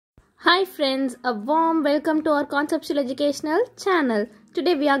Hi friends, a warm welcome to our Conceptual Educational channel.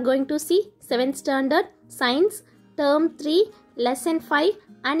 Today we are going to see 7th standard Science Term 3 Lesson 5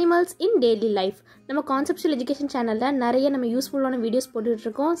 Animals in Daily Life. நம்ம Conceptual Education channel நிறைய நம்ம யூஸ்ஃபுல்லான videos போட்டுட்டு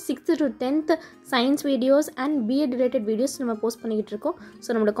இருக்கோம். 6th to 10th science videos and BEd related videos நம்ம post பண்ணிட்டு இருக்கோம். So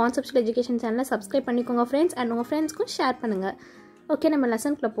நம்மளோட Conceptual Education channel சப்ஸ்கிரைப் பண்ணிக்கோங்க ஃப்ரெண்ட்ஸ் அண்ட் உங்கள் ஃப்ரெண்ட்ஸ்க்கும் ஷேர் பண்ணுங்க. ஓகே, நம்ம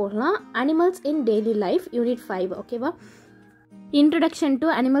லெசன்க்குள்ள போகலாம். Animals in Daily Life Unit 5. ஓகேவா? Introduction to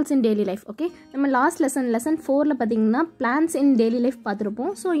Animals in Daily Life. Okay, நம்ம லாஸ்ட் லெசன் 4ல பார்த்தீங்கன்னா பிளான்ஸ் இன் டெய்லி லைஃப்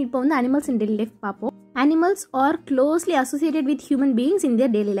பார்த்துருப்போம். ஸோ இப்போ வந்து அனிமல்ஸ் இன் டெய்லி லைஃப் பார்ப்போம். Animals R closely associated with human beings in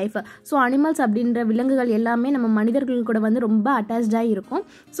their daily life. So animals அப்படின்ற விலங்குகள் எல்லாமே நம்ம மனிதர்கள் கூட வந்து ரொம்ப அட்டாச்சாக இருக்கும்.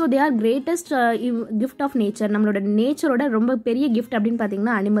 So they are greatest gift of nature. நம்மளோட நேச்சரோட ரொம்ப பெரிய கிஃப்ட் அப்படின்னு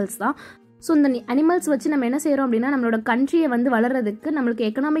பார்த்தீங்கன்னா அனிமல்ஸ் தான். ஸோ இந்த அனிமல்ஸ் வச்சு நம்ம என்ன செய்கிறோம் அப்படின்னா நம்மளோட கண்ட்ரியை வந்து வளர்கிறதுக்கு நம்மளுக்கு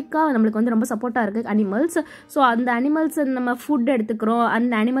எக்கனாமிக்காக நம்மளுக்கு வந்து ரொம்ப சப்போர்ட்டாக இருக்குது அனிமல்ஸ். ஸோ அந்த அனிமல்ஸ் நம்ம ஃபுட் எடுத்துக்கிறோம்,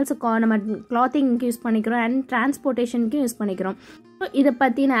 அந்த அனிமல்ஸை நம்ம கிளாத்திங்க்கு யூஸ் பண்ணிக்கிறோம் அண்ட் டிரான்ஸ்போர்ட்டேஷனுக்கும் யூஸ் பண்ணிக்கிறோம். ஸோ இதை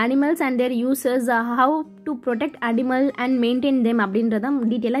பற்றின animals and there uses, how to protect animal and maintain them அப்படின்றத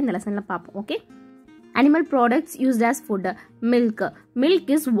டீட்டெயிலாக இந்த லெசனில் பார்ப்போம். Okay, animal products used as food. Milk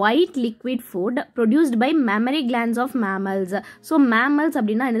is white liquid food produced by mammary glands of mammals. So mammals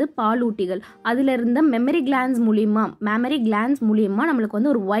அப்படின்னா என்னது, பாலூட்டிகள். அதில் இருந்த mammary glands மூலியமாக நம்மளுக்கு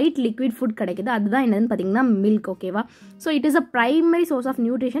வந்து ஒரு white liquid food கிடைக்குது. அதுதான் என்னதுன்னு பார்த்தீங்கன்னா milk. ஓகேவா? So it is a primary source of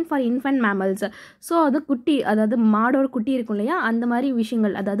nutrition for infant mammals. So அது குட்டி, அதாவது மாடோட குட்டி இருக்கும் இல்லையா, அந்த மாதிரி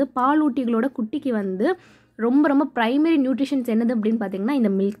விஷயங்கள், அதாவது பாலூட்டிகளோட குட்டிக்கு வந்து ரொம்ப ரொம்ப ப்ரைமரி நியூட்ரிஷன்ஸ் என்னது அப்படின்னு பார்த்தீங்கன்னா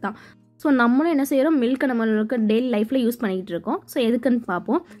இந்த மில்க் தான். ஸோ நம்மளும் என்ன செய்கிறோம், மில்க்கை நம்மளுக்கு டெய்லி லைஃப்பில் யூஸ் பண்ணிக்கிட்டு இருக்கோம். ஸோ எதுக்குன்னு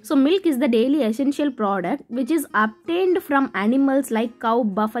பார்ப்போம். So milk is the daily essential product which is obtained from animals like gov,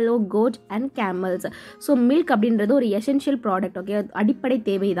 buffalo, code and camels. So milk அப்படின்றது ஒரு எசென்ஷியல் ப்ராடக்ட். ஓகே, அடிப்படை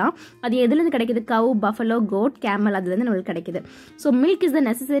தேவை தான். அது எதுலேருந்து கிடைக்குது? கவ், பஃபலோ, கோட், கேமல், அதுலேருந்து நம்மளுக்கு கிடைக்குது. So milk is the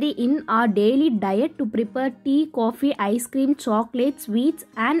necessary in hour daily diet to prepare tea, coffee, ice cream, chocolate, sweets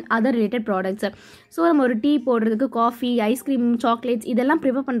and other related products. So நம்ம ஒரு டீ போடுறதுக்கு, காஃபி, ஐஸ்கிரீம், சாக்லேட்ஸ் இதெல்லாம்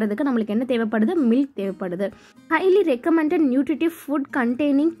ப்ரிப்பேர் பண்ணுறதுக்கு நம்மளுக்கு என்ன தேவைப்படுது? மில்க் தேவைப்படுது. Highly recommended nutritive food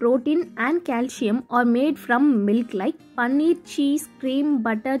containing protein and calcium R mat from milk like paneer, cheese, cream,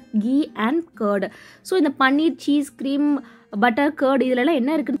 butter, key and curd. So இந்த பன்னீர், சீஸ், க்ரீம், பட்டர், கர்டு இதிலெல்லாம்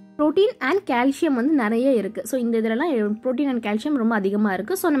என்ன இருக்குது? ப்ரோட்டீன் அண்ட் கால்சியம் வந்து நிறைய இருக்குது. ஸோ இந்த இதிலலாம் ப்ரோட்டீன் அண்ட் கால்சியம் ரொம்ப அதிகமாக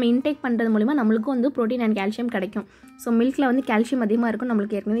இருக்குது. ஸோ நம்ம இன்டேக் பண்ணுறது மூலிமா நம்மளுக்கும் வந்து ப்ரோட்டீன் அண்ட் கால்சியம் கிடைக்கும். ஸோ மில்கில் வந்து கால்சியம் அதிகமாக இருக்கும்,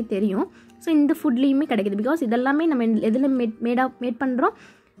 நம்மளுக்கு ஏற்கனவே தெரியும். ஸோ இந்த ஃபுட்லேயுமே கிடைக்குது. பிகாஸ் இதெல்லாமே நம்ம எதில் மேட் பண்ணுறோம்?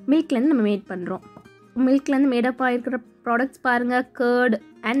 மில்க்லேருந்து நம்ம மேட் பண்ணுறோம். மில்க்லேருந்து மேடப் ஆகிருக்கிற ப்ராடக்ட்ஸ் பாருங்கள், கர்ட்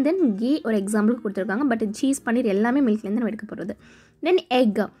அண்ட் தென் கீ ஒரு எக்ஸாம்பிளுக்கு கொடுத்துருக்காங்க. பட் சீஸ், பன்னீர் எல்லாமே மில்க்லேருந்து நம்ம எடுக்க போகிறது. தென்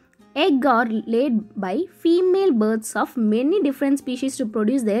egg are laid by female birds of many different species to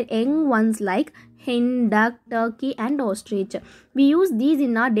produce their young ones like hen, duck, turkey and ostrich. We use these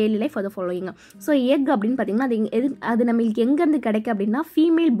in our daily life for the following. So egg அப்படின்னு பார்த்தீங்கன்னா அது நம்மளுக்கு எங்கேருந்து கிடைக்கு அப்படின்னா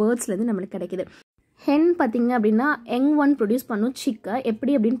female பேர்ட்ஸ்லேருந்து நம்மளுக்கு கிடைக்குது. Hen பார்த்திங்க அப்படின்னா யங் ஒன் ப்ரொடியூஸ் பண்ணும் சிக்கை.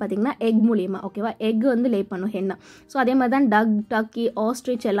 எப்படி அப்படின்னு பார்த்தீங்கன்னா எக் மூலியமாக. ஓகேவா? எக் வந்து லே பண்ணும் ஹென்னை. ஸோ அதே மாதிரி தான் டக், டக்கி,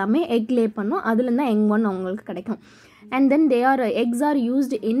 ஆஸ்ட்ரிச் எல்லாமே எக் லே பண்ணும். அதுலேருந்து தான் யங் ஒன் அவங்களுக்கு கிடைக்கும். And then eggs are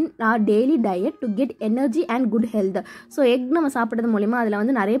used in our daily diet to get energy and good health. So egg நம்ம சாப்பிட்றது மூலிமா அதில்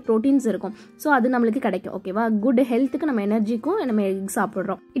வந்து நிறைய ப்ரோட்டீன்ஸ் இருக்கும். ஸோ அது நம்மளுக்கு கிடைக்கும். ஓகேவா? குட் ஹெல்த்துக்கு நம்ம எனர்ஜிக்கும் நம்ம எக்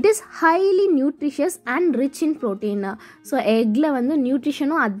சாப்பிட்றோம். It is highly nutritious and rich in protein. So எக்கில் வந்து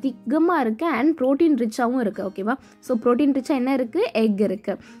நியூட்ரிஷனும் அதிகமாக இருக்குது அண்ட் ப்ரோட்டீன் ரிச்சாகவும் இருக்குது. ஓகேவா? ஸோ ப்ரோட்டீன் ரிச்சாக என்ன இருக்குது? எக்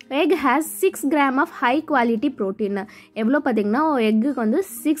இருக்குது. Egg has 6 grams of high quality protein. எவ்வளோ பார்த்தீங்கன்னா எக்குக்கு வந்து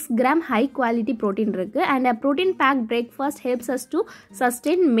 6 grams ஹை குவாலிட்டி ப்ரோட்டீன் இருக்குது. And protein back breakfast helps us to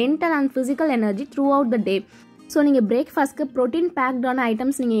sustain mental and physical energy throughout the day. So நீங்கள் பிரேக்ஃபாஸ்ட்க்கு ப்ரோட்டீன் பேக்டான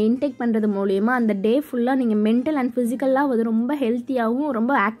ஐட்டம்ஸ் நீங்கள் இன்டேக் பண்ணுறது மூலியமாக அந்த டே ஃபுல்லாக நீங்கள் மென்டல் அண்ட் ஃபிசிக்கலாக வந்து ரொம்ப ஹெல்த்தியாகவும்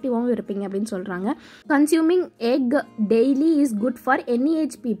ரொம்ப ஆக்டிவாகவும் இருப்பீங்க அப்படின்னு சொல்கிறாங்க. Consuming egg daily is good for any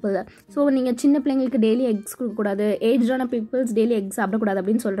age people. So நீங்கள் சின்ன பிள்ளைங்களுக்கு டெய்லி எக்ஸ் கொடுக்கக்கூடாது, ஏஜ்டான பீப்புள்ஸ் டெய்லி எக் சாப்பிடக்கூடாது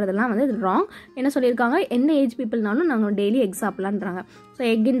அப்படின்னு சொல்கிறதெல்லாம் வந்து ராங். என்ன சொல்லியிருக்காங்க? எந்த ஏஜ் பீப்புள்னாலும் நாங்கள் டெய்லி எக் சாப்பிட்லான்றாங்க. ஸோ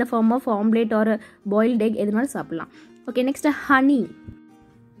எக் இந்த form of omelette R boiled egg எதுனாலும் சாப்பிட்லாம். Okay, next honey.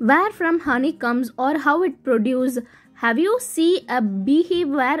 Where from honey comes or how it produced? Have you seen a beehive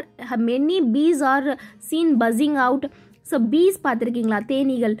where many bees are seen buzzing out? So bees பார்த்துருக்கீங்களா?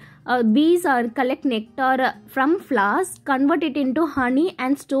 தேனீகள். Bees are collect nectar from flowers, convert it into honey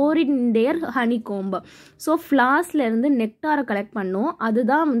and store it in their honeycomb. So ஃப்ளார்ஸ்லேருந்து நெக்டாரை collect பண்ணும்.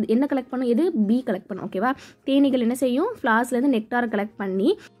 அதுதான் என்ன collect பண்ணும்? இது பீ collect பண்ணும். ஓகேவா? தேனீகள் என்ன செய்யும்? ஃப்ளார்ஸ்லேருந்து நெக்டாரை கலெக்ட்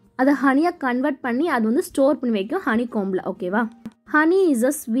பண்ணி அதை ஹனியாக கன்வெர்ட் பண்ணி அது வந்து ஸ்டோர் பண்ணி வைக்கும் ஹனி கோம்பில். ஓகேவா? Honey is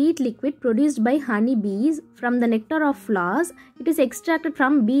a sweet liquid produced by honey bees from the nectar of flowers. It is extracted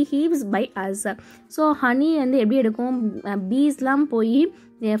from beehives by us. So honey வந்து எப்படி எடுக்கும்? பீஸ்லாம் போய்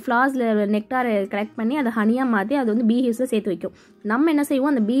ஃப்ளாஸில் நெக்டாரை கலெக்ட் பண்ணி அதை ஹனியாக மாற்றி அது வந்து பீ ஹீவ்ஸில் சேர்த்து வைக்கும். நம்ம என்ன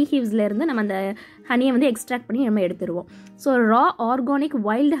செய்வோம், அந்த பீ ஹீவ்ஸ்லேருந்து நம்ம அந்த ஹனியை வந்து எக்ஸ்ட்ராக்ட் பண்ணி நம்ம எடுத்துருவோம். So raw organic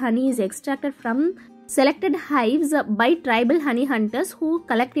wild honey is extracted from selected hives by tribal honey hunters who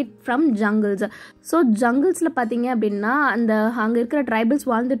collect it from jungles. So ஜங்கிள்ஸில் பார்த்தீங்க அப்படின்னா அந்த அங்கே இருக்கிற ட்ரைபல்ஸ்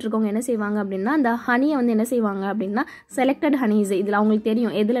வாழ்ந்துட்டு இருக்கவங்க என்ன செய்வாங்க அப்படின்னா அந்த ஹனியை வந்து என்ன செய்வாங்க அப்படின்னா செலக்டட் ஹனிஸ், இதில் அவங்களுக்கு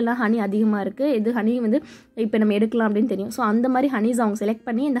தெரியும் எதுலெல்லாம் ஹனி அதிகமாக இருக்குது, எது ஹனி வந்து இப்போ நம்ம எடுக்கலாம் அப்படின்னு தெரியும். ஸோ அந்த மாதிரி ஹனிஸ் அவங்க செலக்ட்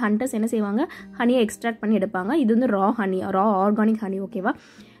பண்ணி இந்த ஹண்டர்ஸ் என்ன செய்வாங்க, ஹனியை எக்ஸ்ட்ராக்ட் பண்ணி எடுப்பாங்க. இது வந்து ரா ஹனி, ரா ஆர்கானிக் ஹனி. ஓகேவா?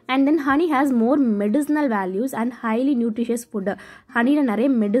 And then honey has more medicinal values and highly nutritious food. ஹனியில் நிறைய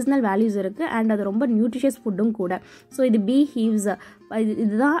மெடிசினல் வேல்யூஸ் இருக்குது அண்ட் அது ரொம்ப நியூட்ரிஷியஸ் ஃபுட்டும் கூட. ஸோ இது பீ ஹீவ்ஸ்,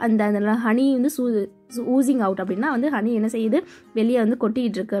 இதுதான் அந்த ஹனி வந்து ஊசிங் அவுட் அப்படின்னா வந்து ஹனி என்ன செய்யுது, வெளியே வந்து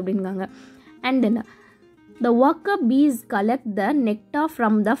கொட்டிகிட்டு இருக்கு அப்படின்காங்க. And then the worker bees collect the nectar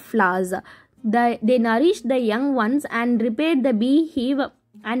from the flowers. They nourish the young ones and repair the bee hive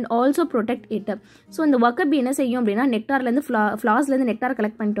and also protect it. So இந்த ஒர்க்கர் பீ என்ன செய்யும் அப்படின்னா நெக்டார்லேருந்து ஃப்ளாஸ்லேருந்து நெக்டார்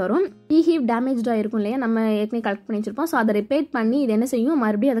கலெக்ட் பண்ணிட்டு வரும். பீ ஹீவ் டேமேஜாக இருக்கும் இல்லையா, நம்ம ஏற்கனவே கலெக்ட் பண்ணி வச்சிருப்போம். ஸோ அதை ரிப்பேர் பண்ணி இது என்ன செய்யும்,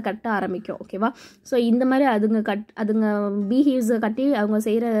 மறுபடியும் அதை கட்ட ஆரம்பிக்கும். ஓகேவா? ஸோ இந்த மாதிரி அதுங்க பீ ஹீவ்ஸை கட்டி அவங்க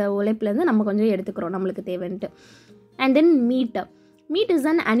செய்கிற உழைப்புலேருந்து நம்ம கொஞ்சம் எடுத்துக்கிறோம் நம்மளுக்கு தேவைன்ட்டு. And then meet is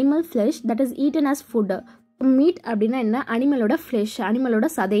an animal flesh that is eaten as food. Meet அப்படின்னா என்ன, அனிமலோட ஃப்ளெஷ், அனிமலோட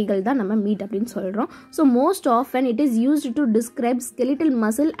சதைகள் தான் நம்ம மீட் அப்படின்னு சொல்கிறோம். So most often it is used to describe skeletal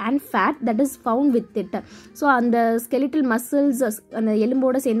muscle and fat that is found with it. So அந்த skeletal muscles, அந்த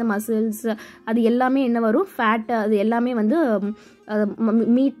எலும்போடு சேர்ந்த muscles, அது எல்லாமே என்ன வரும், ஃபேட், அது எல்லாமே வந்து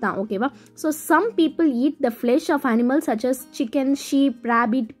மீட் தான். ஓகேவா? So some people eat the flesh of animals such as chicken, sheep,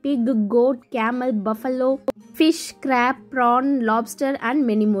 rapid, big, code, camel, buffalo, fish, graph, PRAN, lobster and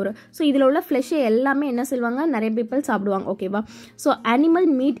many more. So இதில் உள்ள ஃப்ளெஷ்ஷை எல்லாமே என்ன சொல்லுவாங்க, நிறைய பீப்புள் சாப்பிடுவாங்க. ஓகேவா? So animal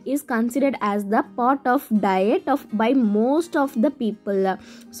meet is considered as the part of diet by most of the people.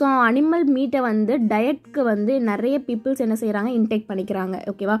 So animal மீட்டை வந்து டயட்க்கு வந்து நிறைய பீப்புள்ஸ் என்ன செய்கிறாங்க, இன்டேக் பண்ணிக்கிறாங்க.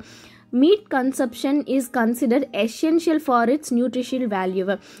 ஓகேவா? Meet consumption is considered essential for it's நியூட்ரிஷியல் value.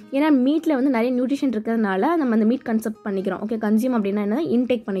 ஏன்னா மீட்டில் வந்து நிறைய நியூட்ரிஷன் இருக்கிறதுனால நம்ம அந்த மீட் கன்சப்ட் பண்ணிக்கிறோம். ஓகே, கன்சியூம் அப்படின்னா என்ன,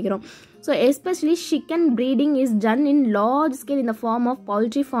 இன்டேக் பண்ணிக்கிறோம். So especially chicken breeding is done in large scale in the form of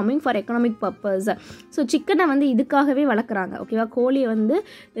poultry farming for economic purpose. So சிக்கனை வந்து இதுக்காகவே வளர்க்குறாங்க. ஓகேவா? கோழியை வந்து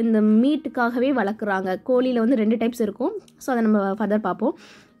இந்த மீட்டுக்காகவே வளர்க்குறாங்க. கோழியில் வந்து 2 டைப்ஸ் இருக்கும். ஸோ அதை நம்ம ஃபர்தர் பார்ப்போம்.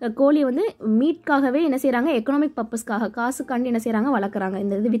 கோழியை வந்து மீட்காகவே என்ன செய்கிறாங்க, எக்கனாமிக் பர்பஸ்க்காக, காசுக்காண்டி என்ன செய்கிறாங்க, வளர்க்குறாங்க,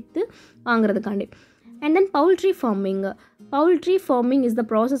 இந்த இது விற்று வாங்குறதுக்காண்டி. And then poultry farming. Poultry farming is the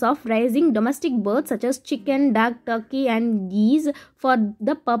process of raising domestic birds such as chicken, duck, turkey and geese for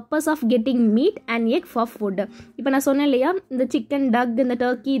the purpose of getting meat and egg for food. இப்போ நான் சொன்னேன் இல்லையா, இந்த சிக்கன், டக், இந்த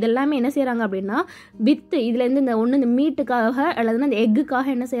Turkey இதெல்லாமே என்ன செய்கிறாங்க அப்படின்னா வித்து இதுலேருந்து இந்த ஒன்று இந்த மீட்டுக்காக அல்லது இந்த எக்குக்காக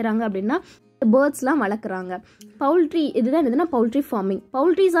என்ன செய்கிறாங்க அப்படின்னா பேர்ட்ஸ்லாம் வளர்க்குறாங்க. பவுல்ட்ரி இதுதான் எதுனா poultry farming.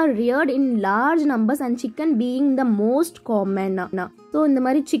 பவுல்ட்ரிஸ் R ரியர்ட் in large numbers and chicken being the most common. So இந்த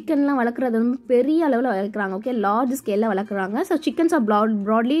மாதிரி சிக்கன்லாம் வளர்க்குறது வந்து பெரிய அளவில் வளர்க்குறாங்க. ஓகே, லார்ஜ் ஸ்கேலில் வளர்க்குறாங்க. So chickens R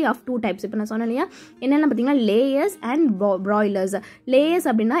broadly of 2 types. இப்போ நான் சொன்னேன் இல்லையா, என்னென்ன பார்த்தீங்கன்னா லேயர்ஸ் அண்ட் ப்ராய்லர்ஸ். லேயர்ஸ்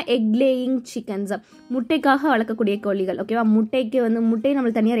அப்படின்னா எக் லேயிங் சிக்கன்ஸ், முட்டைக்காக வளர்க்கக்கூடிய கோழிகள். ஓகேவா? முட்டைக்கு வந்து முட்டை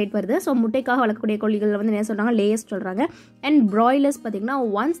நம்மளுக்கு தனியாக ரேட் வருது. ஸோ முட்டைக்காக வளர்க்கக்கூடிய கோழிகள் வந்து என்ன சொல்கிறாங்க, லேயர்ஸ் சொல்கிறாங்க. அண்ட் ப்ராய்லர்ஸ் பார்த்தீங்கன்னா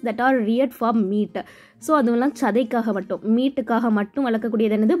once that R ரியர்ட் for meet. So அதுவெல்லாம் சதைக்காக மட்டும், மீட்டுக்காக மட்டும்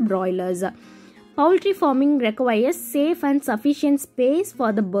வளர்க்கக்கூடியது என்னது, broilers. Poultry farming requires safe and sufficient space for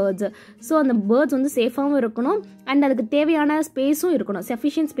the birds. So அந்த பேர்ட்ஸ் வந்து சேஃபாகவும் இருக்கணும் அண்ட் அதுக்கு தேவையான ஸ்பேஸும் இருக்கணும்,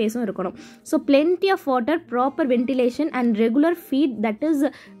 சஃபிஷியன்ட் ஸ்பேஸும் இருக்கணும். So plenty of water, proper ventilation and regular feed that is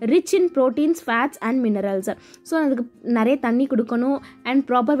rich in proteins, fats and minerals. So அதுக்கு நிறைய தண்ணி கொடுக்கணும் அண்ட்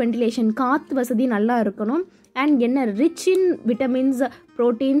ப்ராப்பர் வென்டிலேஷன், காற்று வசதி நல்லா இருக்கணும் அண்ட் என்ன rich in vitamins,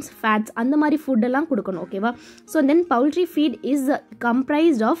 proteins, fats அந்த மாதிரி ஃபுட்டெல்லாம் கொடுக்கணும். ஓகேவா? So then poultry feet is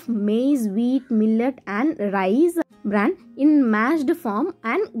comprised of maze, வீட், millet and rise PRAN in mashed form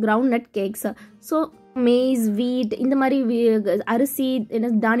and ground nut cakes. So maze, வீட் இந்த மாதிரி அரிசி,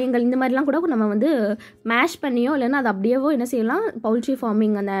 என்ன தானியங்கள் இந்த மாதிரிலாம் கூட நம்ம வந்து மேஷ் பண்ணியோ இல்லைன்னா அது அப்படியேவோ என்ன செய்யலாம், பவுல்ட்ரி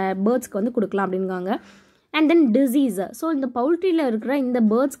ஃபார்மிங் அந்த பேர்ட்ஸ்க்கு வந்து கொடுக்கலாம் அப்படின்காங்க. And then disease. ஸோ இந்த பவுல்ட்ரியில் இருக்கிற இந்த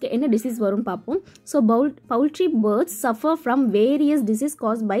பேர்ட்ஸ்க்கு என்ன டிசீஸ் வரும்னு பார்ப்போம். So poultry birds suffer from various disease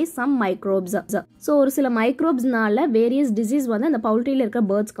caused by some microbes. So ஒரு சில மைக்ரோப்ஸ்னால வேரியஸ் டிசீஸ் வந்து அந்த பவுல்ட்ரியில் இருக்கிற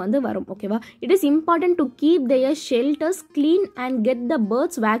பேர்ட்ஸ்க்கு வந்து வரும். ஓகேவா? It is important to keep their shelters clean and get the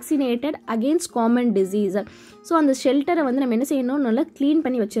birds vaccinated against common disease. So அந்த ஷெல்டரை வந்து நம்ம என்ன செய்யணும், நல்லா க்ளீன்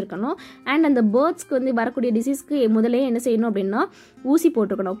பண்ணி வச்சுருக்கணும். அண்ட் அந்த பேர்ட்ஸ்க்கு வந்து வரக்கூடிய டிசீஸ்க்கு முதலே என்ன செய்யணும் அப்படின்னா ஊசி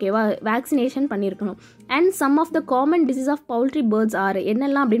போட்டுக்கணும். ஓகேவா? வேக்சினேஷன் பண்ணியிருக்கணும். And some of the common disease of poultry birds R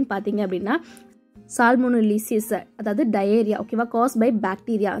என்னெல்லாம் அப்படின்னு பார்த்தீங்க அப்படின்னா சால்மோனெல்லிசிஸ் அதாவது டயேரியா ஓகேவா காஸ் பை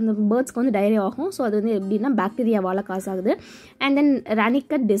பாக்டீரியா அந்த பேர்ட்ஸ்க்கு வந்து டயேரியா ஆகும் ஸோ அது வந்து எப்படின்னா பாக்டீரியாவால் காஸ் ஆகுது அண்ட் தென்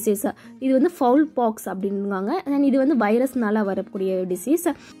ரானிக்கட் டிசீஸ் இது வந்து ஃபவுல் பாக்ஸ் அப்படின்னுவாங்க அண்ட் இது வந்து வைரஸ்னால வரக்கூடிய டிசீஸ்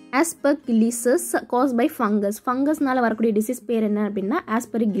ஆஸ்பெர்கில்லிசஸ் காஸ் பை ஃபங்கஸ்னால வரக்கூடிய டிசீஸ் பேர் என்ன அப்படின்னா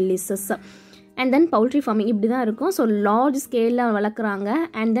ஆஸ்பெர்கில்லிசஸ் அண்ட் தென் பவுல்ட்ரி ஃபார்மிங் இப்படி தான் இருக்கும் ஸோ லார்ஜ் ஸ்கேலில் வளர்க்குறாங்க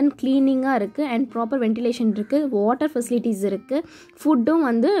அண்ட் தென் க்ளீனிங்காக இருக்குது அண்ட் ப்ராப்பர் வென்டிலேஷன் இருக்குது வாட்டர் ஃபெசிலிட்டிஸ் இருக்குது ஃபுட்டும்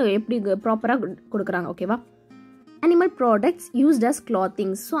வந்து எப்படி ப்ராப்பராக கொடுக்குறாங்க ஓகேவா animal products used as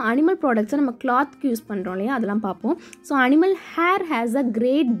clothing so animal ப்ராடக்ட்ஸை நம்ம கிளாத்க்கு யூஸ் பண்ணுறோம் இல்லையா அதெல்லாம் பார்ப்போம் so animal hair has a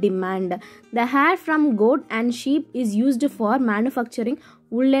great demand the hair from code and sheep is used for manufacturing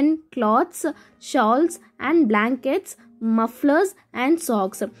woolen cloths, shawls and blankets, mufflers and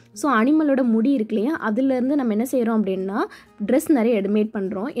socks. So அனிமலோட முடி இருக்கு இல்லையா அதுலேருந்து நம்ம என்ன செய்கிறோம் அப்படின்னா ட்ரெஸ் நிறைய மேட்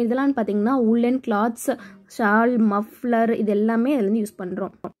பண்ணுறோம். இதெல்லாம் பார்த்தீங்கன்னா woolen cloths, shawl, muffler இது எல்லாமே இதுலேருந்து யூஸ்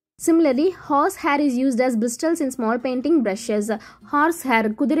பண்ணுறோம். Similarly, horse hair is used as bristles in small painting brushes. Horse hair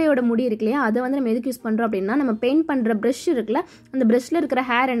குதிரையோட முடி இருக்கு இல்லையா அதை வந்து நம்ம எதுக்கு யூஸ் பண்ணுறோம் அப்படின்னா நம்ம பெயிண்ட் பண்ணுற ப்ரஷ் இருக்குல்ல அந்த ப்ரஷ்ல இருக்கிற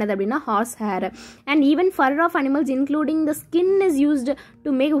ஹேர் என்னது அப்படின்னா hours hair. And even per of animals including the skin is used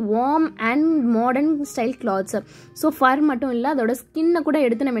to make warm and modern style clothes. So ஃபர் மட்டும் இல்லை அதோட ஸ்கின்னை கூட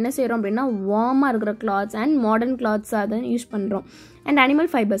எடுத்து நம்ம என்ன செய்கிறோம் அப்படின்னா வார்மாக இருக்கிற கிளாத்ஸ் அண்ட் மாடர்ன் கிளாத்ஸ் அதை யூஸ் பண்ணுறோம். And animal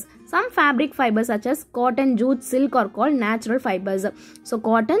fibers. Some fabric fibers such as cotton, jute, silk are called natural fibers. So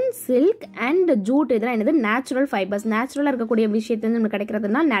cotton, silk and jute இதெல்லாம் என்னது natural fibers. நேச்சுரலாக இருக்கக்கூடிய விஷயத்துல நமக்கு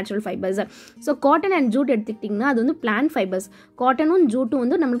கிடைக்கிறதுனா natural fibers. So cotton and jute எடுத்துக்கிட்டிங்கன்னா அது வந்து plant fibers. காட்டனும் ஜூட்டும்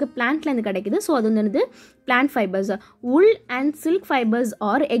வந்து நம்மளுக்கு பிளான்ட்லேருந்து கிடைக்குது. ஸோ அது வந்து plant fibers. Wool and silk fibers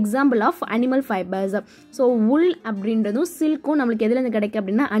are example of animal fibers. So wool அப்படின்றதும் சில்க்கும் நம்மளுக்கு எதுலேருந்து கிடைக்கும்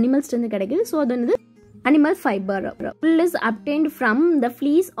அப்படின்னா அனிமல்ஸ்லேருந்து கிடைக்குது. ஸோ அது வந்து animal fiber. Wool is obtained from the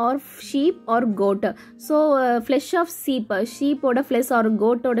fleece or sheep or goat. So flesh of sheep oda flesh or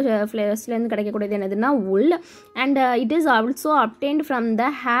goat oda flesh la irundhu kedaikக்கூடியது என்னதுன்னா wool and it is also obtained from the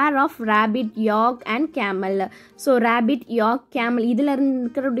hair of rabbit, yak and camel. So rabbit, yak, camel இதல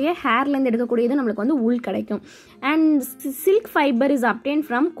இருக்கக்கூடிய hairல இருந்து எடுக்கக்கூடியது நமக்கு வந்து wool கிடைக்கும். And silk fiber is obtained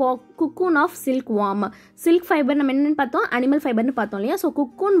from cocoon of silkworm. Silk fiber நம்ம என்னன்னு பார்த்தோம் animal fiber னு பார்த்தோம் இல்லையா. So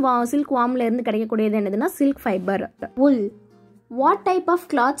cocoon silkwormல இருந்து கிடைக்கக்கூடியது என்னதுன்னா silk fiber. Wool. What type of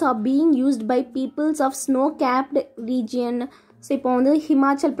cloths are being used by peoples of snow-capped region? So இப்போ வந்து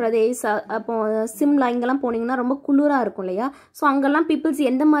ஹிமாச்சல் பிரதேஷ் அப்போ சிம்லா இங்கெல்லாம் போனீங்கன்னா ரொம்ப குளிராக இருக்கும் இல்லையா. ஸோ அங்கெல்லாம் பீப்புள்ஸ்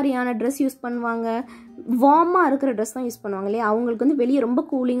எந்த மாதிரியான ட்ரெஸ் யூஸ் பண்ணுவாங்க வார்மாக இருக்கிற ட்ரெஸ் தான் யூஸ் பண்ணுவாங்க இல்லையா. அவங்களுக்கு வந்து வெளியே ரொம்ப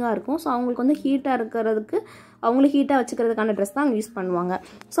கூலிங்காக இருக்கும். ஸோ அவங்களுக்கு வந்து ஹீட்டாக இருக்கிறதுக்கு அவங்களுக்கு ஹீட்டாக வச்சுக்கிறதுக்கான ட்ரெஸ் தான் அவங்க யூஸ் பண்ணுவாங்க.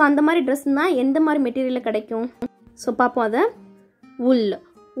 ஸோ அந்த மாதிரி ட்ரெஸ்னால் எந்த மாதிரி மெட்டீரியலில் கிடைக்கும் ஸோ பார்ப்போம் அதை. wool.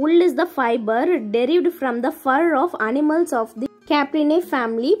 Wool is the fiber derived from the fur of animals of the Caprinae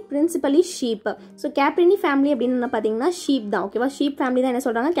family, principally sheep. So Caprinae family அப்படின்னா பார்த்தீங்கன்னா sheep தான் ஓகேவா. sheep family தான் என்ன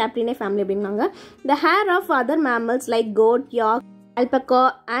சொல்கிறாங்க Caprinae family அப்படின்னாங்க. The hair of other mammals like goat, yak, alpaca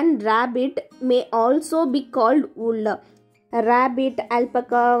and rabbit may also be called wool. rabbit,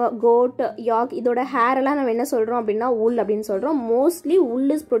 alpaca, goat, yak இதோட hair எல்லாம் நம்ம என்ன சொல்கிறோம் அப்படின்னா wool அப்படின்னு சொல்கிறோம். mostly wool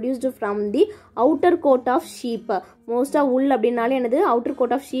is produced from the outer coat of sheep. மோஸ்ட்டாக wool அப்படின்னாலே என்னது outer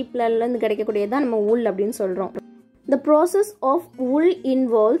coat of sheepலேருந்து கிடைக்கக்கூடியது தான் நம்ம wool அப்படின்னு சொல்கிறோம். The process of wool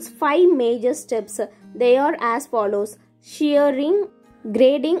involves 5 major steps. They are as follows: shearing,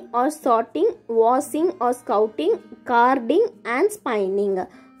 grading or sorting, washing or scouting, carding and spinning.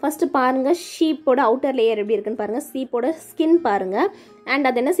 First பாருங்க ஷீப்போட outer layer எப்படி இருக்குன்னு பாருங்க. ஷீப்போட ஸ்கின் பாருங்க அண்ட்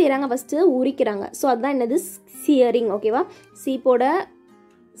அது என்ன செய்யறாங்க ஃபர்ஸ்ட் உரிக்கிறாங்க. ஸோ அதுதான் என்னது ஷியரிங் ஓகேவா. ஷீப்போட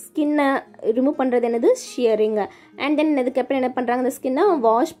ஸ்கின்னை ரிமூவ் பண்ணுறது என்னது ஷியரிங். அண்ட் தென் இதுக்கப்புறம் என்ன பண்ணுறாங்க அந்த ஸ்கின்னை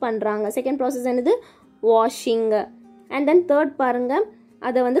வாஷ் பண்ணுறாங்க. செகண்ட் ப்ராசஸ் என்னது வாஷிங். அண்ட் தென் தேர்ட் பாருங்க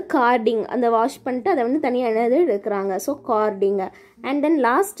அதை வந்து கார்டிங் அந்த வாஷ் பண்ணிட்டு அதை வந்து தனியாக என்னது எடுக்கிறாங்க. So guarding. And then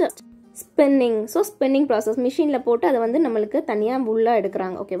last spinning. So spinning process மிஷினில் போட்டு அதை வந்து நம்மளுக்கு தனியாக உள்ளே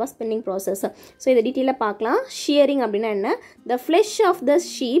எடுக்கிறாங்க ஓகேவா ஸ்பின்னிங் ப்ராசஸ். ஸோ இதை டீட்டெயிலாக பார்க்கலாம். ஷியரிங் அப்படின்னா என்ன? த flesh of the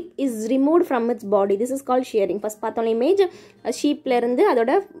sheep is removed from its body. This is called shearing. First பார்த்தோம் இமேஜ் ஷீப்லேருந்து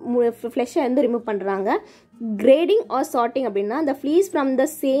அதோட ஃப்ளெஷ்ஷை வந்து ரிமூவ் பண்ணுறாங்க. Grading or sorting அப்படின்னா the fleece from the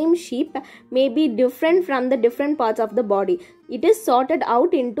same sheep may be different from the different parts of the body. It is sorted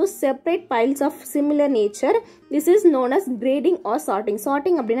out into separate piles of similar nature. This is known as grading or sorting.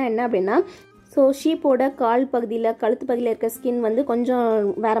 Sorting அப்படின்னா என்ன அப்படின்னா so ஷீப்போட கால் பகுதியில் கழுத்து பகுதியில் இருக்க skin வந்து கொஞ்சம்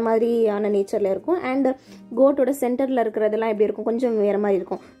வேறு மாதிரியான நேச்சரில் இருக்கும். அண்ட் கோட்டோட சென்டரில் இருக்கிறதெல்லாம் எப்படி இருக்கும் கொஞ்சம் வேறு மாதிரி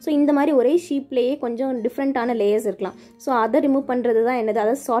இருக்கும். ஸோ இந்த மாதிரி ஒரே ஷீப்லேயே கொஞ்சம் டிஃப்ரெண்ட்டான லேயர்ஸ் இருக்கலாம். ஸோ அதை ரிமூவ் பண்ணுறது தான் என்னது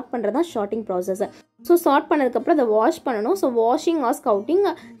அதை சார்ட் பண்ணுறது தான் ஷார்ட்டிங் ப்ராசஸ். ஸோ சார்ட் பண்ணதுக்கப்புறம் அதை வாஷ் பண்ணணும். So washing R scouting,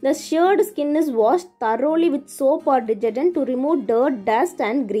 the ஷியர்டு skin is wash தரோலி with soap R detergent to remove dirt, dust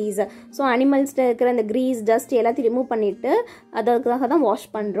and grease. So அனிமல்ஸில் இருக்கிற அந்த க்ரீஸ், டஸ்ட் எல்லாத்தையும் ரிமூவ் பண்ணிவிட்டு அதுக்காக தான் வாஷ்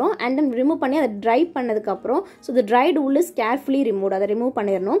பண்ணுறோம். அண்ட் தென் ரிமூவ் பண்ணி அதை ட்ரை பண்ணதுக்கப்புறம் so the tried wool is carefully removed, அதை ரிமூவ்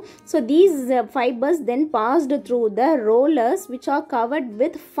பண்ணிடணும். So these fibres then passed through the rollers which are covered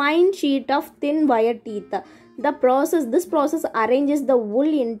with fine sheet of thin wire teeth. This process arranges the wool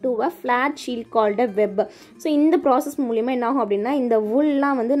into a flat sheet called a web. So இந்த process மூலிமா என்ன ஆகும் அப்படின்னா இந்த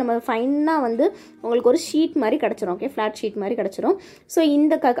woolலாம் வந்து நம்ம ஃபைனாக வந்து உங்களுக்கு ஒரு ஷீட் மாதிரி கிடச்சிரும். ஓகே, ஃப்ளாட் ஷீட் மாதிரி கிடச்சிரும். ஸோ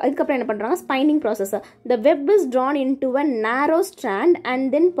இந்த அதுக்கப்புறம் என்ன பண்ணுறாங்க, spinning process. The web is Tran into அ நேரோ strand and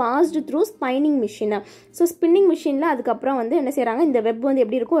then passed through spinning machine. So spinning மிஷினில் அதுக்கப்புறம் வந்து என்ன செய்கிறாங்க, இந்த வெப் வந்து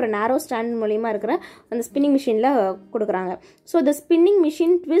எப்படி இருக்கும், ஒரு நேரோ ஸ்ட்ராண்ட் மூலிமா இருக்கிற அந்த ஸ்பின்னிங் மிஷினில் கொடுக்குறாங்க. So the spinning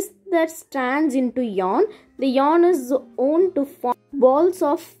machine twist that strands into yarn. The yarn is wound to form balls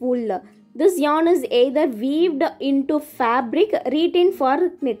of wool. This yarn is either weaved into fabric, retained for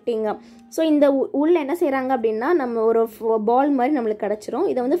knitting. So இந்த உள்ள என்ன செய்கிறாங்க அப்படின்னா நம்ம ஒரு பால் மாதிரி நம்மளுக்கு கிடச்சிரும்.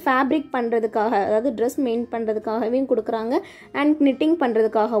 இதை வந்து ஃபேப்ரிக் பண்ணுறதுக்காக, அதாவது ட்ரெஸ் மெயின் பண்ணுறதுக்காகவும் கொடுக்குறாங்க அண்ட் knitting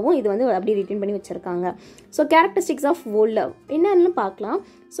பண்ணுறதுக்காகவும் இது வந்து அப்படி ரிட்டைன் பண்ணி வச்சுருக்காங்க. ஸோ கேரக்டரிஸ்டிக்ஸ் ஆஃப் wool என்னன்னு பார்க்கலாம்.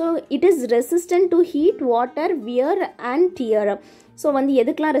 So it is resistant to heat, water, wear and dear. So வந்து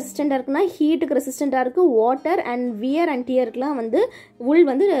எதுக்கெலாம் ரெசிஸ்டண்ட்டாக இருக்குன்னா ஹீட்டுக்கு ரெசிஸ்டண்ட்டாக இருக்குது, வாட்டர் அண்ட் வியர் அண்ட் டியருக்குலாம் வந்து wool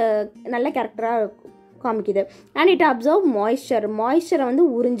வந்து நல்ல கேரக்டராக காமிக்குது. அண்ட் இட் அப்சர்வ் மாய்ஸ்சரை வந்து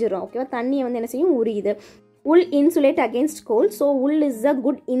உறிஞ்சிரும். ஓகேவா, தண்ணியை வந்து என்ன செய்யும், உரியுது. wool insulate against cold. So wool is a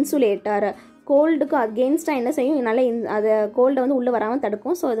good insulator. கோல்டுக்கு அகெயின்ஸ்டாக என்ன செய்யும், நல்ல அதை கோல்டை வந்து உள்ளே வராமல்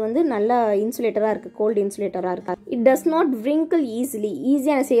தடுக்கும். ஸோ அது வந்து நல்ல இன்சுலேட்டராக இருக்குது, கோல்டு இன்சுலேட்டராக இருக்குது. இட் டஸ் நாட் wrinkle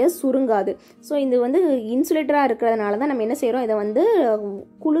ஈஸியாக என்ன செய்ய சுருங்காது. ஸோ இது வந்து இன்சுலேட்டராக இருக்கிறதுனால தான் நம்ம என்ன செய்கிறோம், இதை வந்து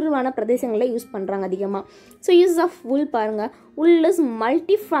குளிர்வான பிரதேசங்களில் யூஸ் பண்ணுறாங்க அதிகமாக. ஸோ யூஸ் ஆஃப் wool பாருங்கள். wool is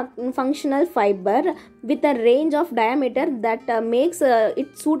multi-functional fiber with a range of diameter that makes it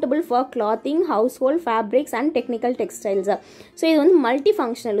suitable for clothing, household fabrics and technical textiles. So இது வந்து மல்டி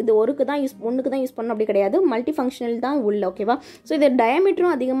ஃபங்க்ஷனல், இது ஒன்றுக்கு தான் யூஸ் பண்ணணும் அப்படி கிடையாது, மல்டி ஃபங்க்ஷனல் தான் wool. ஓகேவா, ஸோ இது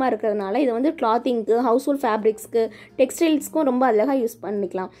டயமீட்டரும் அதிகமாக இருக்கிறதுனால இது வந்து கிளாத்திங்க்கு, ஹவுஸ்ஹோல்ட் ஃபேப்ரிக்ஸ்க்கு, டெக்ஸ்டைல்ஸ்க்கும் ரொம்ப அழகாக யூஸ்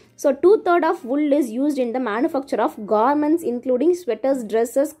பண்ணிக்கலாம். So 2/3 of wool is used in the manufacture of garments including sweaters,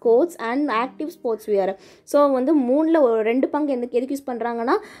 dresses, coats and active sports wear. So வந்து 2 பங்கு எதுக்கு யூஸ்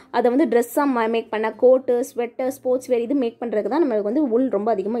பண்ணுறாங்கன்னா அதை வந்து ட்ரெஸ்ஸாக மேக் பண்ண, கோட்டு, ஸ்வெட்டர், ஸ்போர்ட்ஸ் வேர் இது மேக் பண்ணுறதுக்கு தான் நம்மளுக்கு வந்து wool ரொம்ப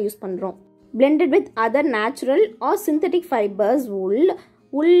அதிகமாக யூஸ் பண்ணுறோம். blended with other natural or synthetic fibers,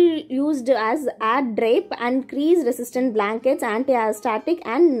 wool used as air drape and crease resistant blankets, anti-static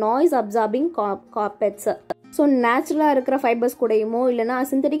and noise absorbing carpets. So நேச்சுரலாக இருக்கிற ஃபைபர்ஸ் கூடயுமோ இல்லைனா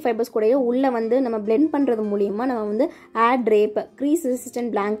சிந்தட்டிக் ஃபைபர்ஸ் கூடயோ உள்ளே வந்து நம்ம பிளெண்ட் பண்ணுறது மூலிமா நம்ம வந்து ஏர் ட்ரேப், க்ரீஸ்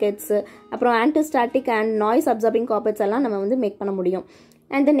ரெசிஸ்டன்ட் பிளாங்கெட்ஸ், அப்புறம் ஆன்டிஸ்டாட்டிக் அண்ட் நாய்ஸ் அப்சர்பிங் கார்பெட்ஸ் எல்லாம் நம்ம வந்து மேக் பண்ண முடியும்.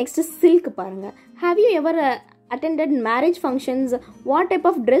 அண்ட் தென் நெக்ஸ்ட்டு சில்க் பாருங்கள். Have you ever attended marriage functions? What type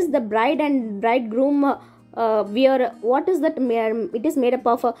of dress the bride and bridegroom wear? What is that it is made up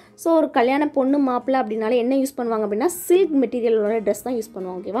of? So ஒரு கல்யாண பொண்ணு மாப்பிள்ளை அப்படின்னாலே என்ன யூஸ் பண்ணுவாங்க அப்படின்னா சில்க் மெட்டீரியலோட ட்ரெஸ் தான் யூஸ்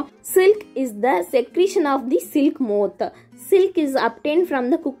பண்ணுவாங்க. ஓகேவா, silk is the secretion of the silk moth. Silk is obtained from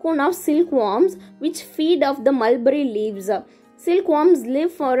the cocoon of silkworms which feed off the mulberry leaves. Silkworms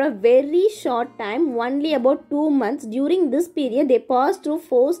live for a very short time, only about 2 months. During this period, they pass through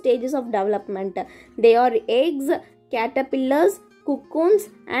 4 stages of development. They are eggs, caterpillars, cocoons,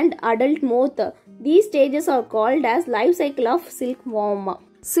 and adult moth. These stages are called as life cycle of silkworm.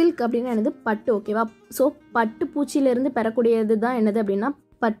 Silk அப்படின்னா என்னது, பட்டு. ஓகேவா, so பட்டு பூச்சியிலேருந்து பெறக்கூடியது தான் என்னது அப்படின்னா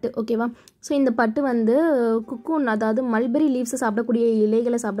பட்டு. ஓகேவா, ஸோ இந்த பட்டு வந்து குக்கூன், அதாவது மல்பெரி லீவ்ஸை சாப்பிடக்கூடிய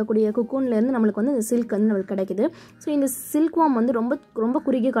இலைகளை சாப்பிடக்கூடிய குக்கூன்லேருந்து நம்மளுக்கு வந்து இந்த சில்க் வந்து நம்மளுக்கு கிடைக்குது. ஸோ இந்த சில்க் வார்ம் வந்து ரொம்ப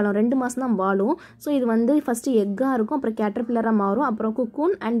குறுகிய காலம், 2 மாதம் தான் வாழும். ஸோ இது வந்து ஃபஸ்ட்டு எக்காக இருக்கும், அப்புறம் கேட்டர்பில்லராக மாறும், அப்புறம்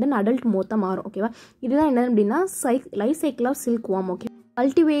குக்கூன் அண்ட் தென் அடல்ட் மோத்தாக மாறும். ஓகேவா, இதுதான் என்ன அப்படின்னா life cycle of silk warm. Okay,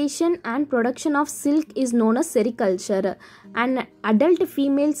 cultivation and production of silk is known as sericulture. An adult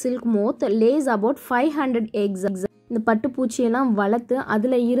female silk moth lays about 500 eggs. இந்த பட்டுப்பூச்சியெல்லாம் வளர்த்து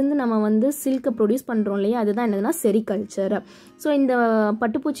அதில் இருந்து நம்ம வந்து சில்கை ப்ரொடியூஸ் பண்ணுறோம் இல்லையா, அதுதான் என்னதுன்னா செரிகல்ச்சர். ஸோ இந்த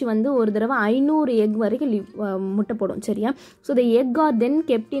பட்டுப்பூச்சி வந்து ஒரு தடவை 500 எக் வரைக்கும் முட்டை போடும். சரியா, so the egg R then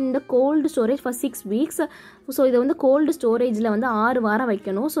kept in the gold storage for 6 weeks. So இதை வந்து கோல்டு ஸ்டோரேஜில் வந்து 6 வாரம்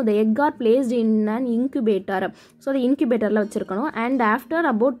வைக்கணும். So the egg R placed in an incubator. So அதை இன்குபேட்டரில் வச்சுருக்கணும். And after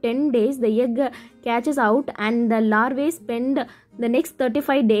about 10 days the egg catches out and the larvae spend the next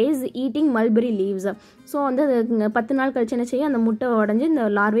 35 days eating mulberry leaves. So வந்து 10 நாள் கழிச்சு என்ன செய்யும், அந்த முட்டை உடஞ்சி இந்த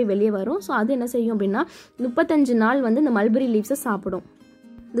லார்வே வெளியே வரும். ஸோ அது என்ன செய்யும் அப்படின்னா 35 நாள் வந்து இந்த மல்பெரி லீவ்ஸை சாப்பிடும்.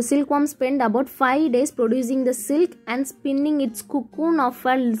 The silkworm spend about 5 days producing the silk and spinning its cocoon of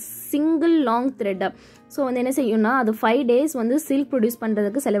a single long thread. So வந்து என்ன செய்யும்னா அது 5 days வந்து சில்க் ப்ரொடியூஸ்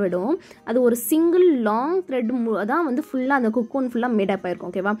பண்ணுறதுக்கு செலவிடும். அது ஒரு சிங்கிள் லாங் த்ரெட் தான் வந்து ஃபுல்லாக அந்த குக்கூன் ஃபுல்லாக மேடப்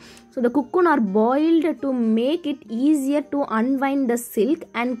ஆயிருக்கும். ஓகேவா? So the cocoon R boiled to make it easier to unwind the silk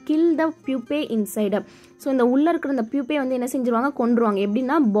and kill the பியூப்பே inside. So இந்த உள்ளே இருக்கிற அந்த பியூப்பே வந்து என்ன செஞ்சுருவாங்க, கொண்டுருவாங்க.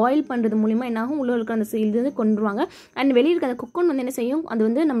 எப்படின்னா பாயில் பண்ணுறது மூலிமா என்னாகும், உள்ளே இருக்கிற அந்த இது வந்து கொண்டுருவாங்க. அண்ட் வெளியே இருக்கிற அந்த குக்கூன் வந்து என்ன செய்யும், அது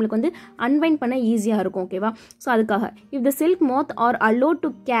வந்து நம்மளுக்கு வந்து அன்வைண்ட் பண்ண ஈஸியாக இருக்கும். ஓகேவா? ஸோ அதுக்காக if the silk மோத் R allot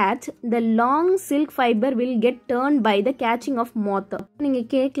to catch the long silk fibre will get turned by the catching of moth. நீங்கள்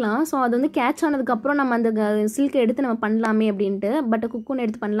கேட்கலாம், ஸோ அது வந்து கேட்ச் ஆனதுக்கப்புறம் நம்ம அந்த சில்கை எடுத்து நம்ம பண்ணலாமே அப்படின்ட்டு, பட் குக்கூன்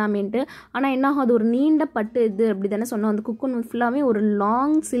எடுத்து பண்ணலாமேன்ட்டு. ஆனால் என்ன ஆகும், அது ஒரு நீண்ட பட்டு இது அப்படி தானே சொன்னோம். அந்த குக்கூன் ஃபுல்லாகவே ஒரு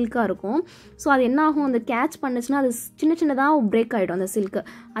லாங் சில்காக இருக்கும். ஸோ அது என்ன ஆகும், அந்த கேட்ச் பண்ணுச்சுன்னா அது சின்ன சின்னதாக பிரேக் ஆகிடும் அந்த சில்க்கு.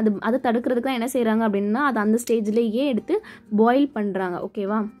 அதை தடுக்கிறதுக்கு தான் என்ன செய்கிறாங்க அப்படின்னா, அது அந்த ஸ்டேஜ்லேயே எடுத்து பாயில் பண்ணுறாங்க.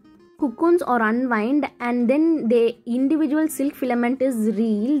 ஓகேவா? Cocoons are unwound and then the individual silk filament is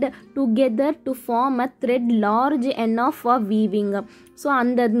reeled together to form a thread large enough for weaving. So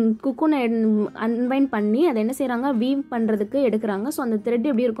அந்த குக்கூனை அன்வைண்ட் பண்ணி அதை என்ன செய்கிறாங்க, வீவ் பண்ணுறதுக்கு எடுக்கிறாங்க. ஸோ அந்த த்ரெட்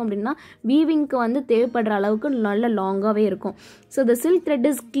எப்படி இருக்கும் அப்படின்னா வீவிங்க்கு வந்து தேவைப்படுற அளவுக்கு நல்ல லாங்காகவே இருக்கும். So the silk thread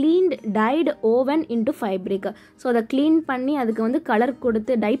is cleaned tight oven into fabric. So அதை க்ளீன் பண்ணி அதுக்கு வந்து கலர்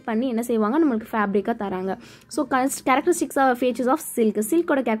கொடுத்து டை பண்ணி என்ன செய்வாங்க, நம்மளுக்கு ஃபேப்ரிக்காக தராங்க. So characteristics of features of silk.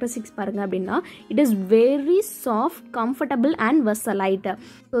 சில்கோட characteristics பாருங்கள் அப்படின்னா, it is very soft, comfortable and வெர்சலைட்.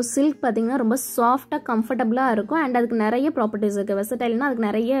 So silk பார்த்திங்கன்னா ரொம்ப சாஃப்டாக கம்ஃபர்டபுளாக இருக்கும் அண்ட் அதுக்கு நிறைய ப்ராப்பர்ட்டிஸ் இருக்குது. வெர்சடைல்னா அதுக்கு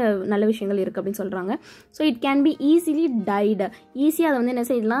நிறைய நல்ல விஷயங்கள் இருக்குது அப்படின்னு சொல்கிறாங்க. So it can be easily Tide. ஈஸியாக அதை வந்து என்ன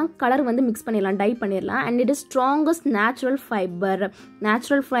செய்யலாம், கலர் வந்து மிக்ஸ் பண்ணிடலாம், டை பண்ணிடலாம். And it is strongest natural fibre.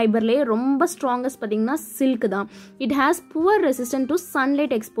 Natural ஃபைபர்லேயே ரொம்ப ஸ்ட்ராங்கஸ்ட் பார்த்திங்கன்னா சில்க் தான். It has poor resistant to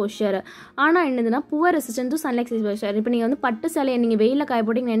sunlight exposure. ஆனால் என்னதுன்னா poor resistant to sunlight exposure. இப்போ நீங்கள் வந்து பட்டு சேலையை நீங்கள் வெயிலில் காய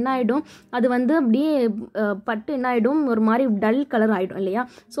போட்டிங்கன்னா என்ன ஆகிடும், அது வந்து அப்படியே பட்டு என்ன ஆகிடும், ஒரு மாதிரி டல் கலர் ஆகிடும் இல்லையா?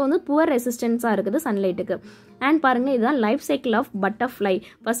 ஸோ வந்து புவர் ரெசிஸ்டன்ஸாக இருக்குது சன்லைட்டுக்கு. அண்ட் பாருங்கள், இதுதான் life cycle of butterfly.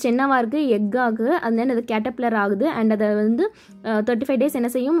 First என்னவா இருக்குது, எக் ஆகுது, அண்ட் தென் அது கேட்டர்பில்லர் ஆகுது. அண்ட் அதை வந்து 35 days என்ன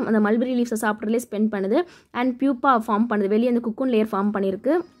செய்யும், அந்த மல்பெரி லீவ்ஸை சாப்பிட்றதுலேயே ஸ்பெண்ட் பண்ணுது. அண்ட் பியூப்பா ஃபார்ம் பண்ணுது, வெளியே அந்த குக்கூன் லேயர் ஃபார்ம்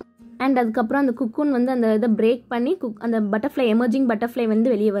பண்ணியிருக்கு. அண்ட் அதுக்கப்புறம் அந்த குக்கூன் வந்து அந்த இதை பிரேக் பண்ணி அந்த பட்டர்ஃப்ளை, எமர்ஜிங் பட்டர்ஃப்ளை வந்து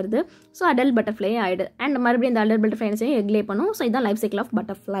வெளியே வருது. ஸோ அடல்ட் பட்டர்ஃப்ளை ஆகிடுது. அண்ட் மறுபடியும் அந்த அடல்ட் பட்டர்ஃப்ளை என்ன செய்யும், எக் லே பண்ணும். ஸோ இதுதான் life cycle of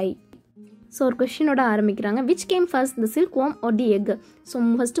butterfly. So ஒரு கொஷினோட ஆரம்பிக்கிறாங்க, which game first, the silk warm R the egg? So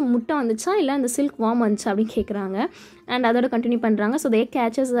first முட்டை வந்துச்சா இல்லை அந்த சில்க் வார்ம் வந்துச்சா அப்படின்னு கேட்குறாங்க. அண்ட் அதோட கண்டினியூ பண்ணுறாங்க. So the egg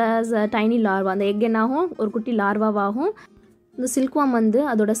catches as tiny larva. அந்த எக் என்னாகும், ஒரு குட்டி லார்வாவாகும். இந்த சில்க்வாம் வந்து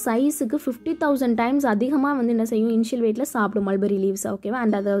அதோட சைஸுக்கு 50,000 டைம்ஸ் அதிகமாக வந்து என்ன செய்யும், இனிஷியல் வெயிட்டில் சாப்பிடும் மல்பெரி லீவ்ஸ். ஓகேவா?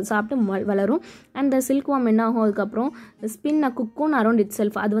 அண்ட் அதை சாப்பிட்டு வளரும். அண்ட் அந்த சில்க்வாம் என்ன ஆகும், அதுக்கப்புறம் spin a cocoon around it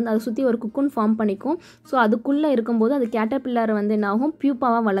self. அது வந்து அதை சுற்றி ஒரு குக்கூன் ஃபார்ம் பண்ணிக்கும். ஸோ அதுக்குள்ளே இருக்கும்போது அது கேட்டர்பில்லர் வந்து என்ன ஆகும்,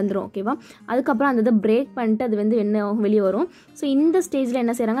 பியூப்பாவாக வளர்ந்துடும். ஓகேவா? அதுக்கப்புறம் அந்த இதை பிரேக் பண்ணிட்டு அது வந்து என்ன வெளியே வரும். ஸோ இந்த ஸ்டேஜில்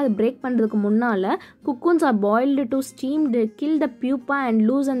என்ன செய்கிறாங்க, அது பிரேக் பண்ணுறதுக்கு முன்னால் குக்கூன்ஸ் R boiled to steamed kill the pupa and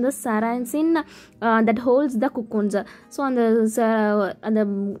loose and the சரான்சின் that holds the குக்கூன்ஸ். So அந்த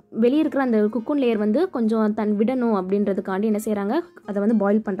வெளியே இருக்கிற அந்த குக்கூன் லேயர் வந்து கொஞ்சம் விடணும் அப்படின்றதுக்காண்டி என்ன செய்கிறாங்க, அதை வந்து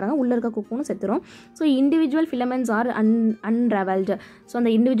பாயில் பண்ணுறாங்க. உள்ளே இருக்க குக்கூனும் செத்துரும். So individual filaments R அன்ரவல்டு. So அந்த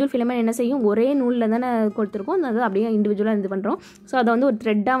இண்டிவிஜுவல் ஃபிலமெண்ட் என்ன செய்யும், ஒரே நூலில் தானே கொடுத்துருக்கோம், அது அப்படியே இண்டிவிஜுவலாக இது பண்ணுறோம். ஸோ அதை வந்து ஒரு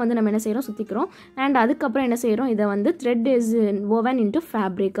த்ரெட்டாக வந்து நம்ம என்ன செய்கிறோம், சுற்றிக்கிறோம். அண்ட் அதுக்கப்புறம் என்ன செய்கிறோம், இதை வந்து thread is woven into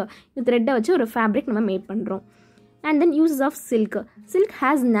fabric. இந்த த்ரெட்டை வச்சு ஒரு ஃபேப்ரிக் நம்ம மேட் பண்ணுறோம். And then uses of silk. Silk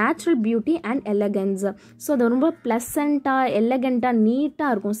has natural beauty and elegance. So அது ரொம்ப ப்ளசண்ட்டாக, எலகண்ட்டாக,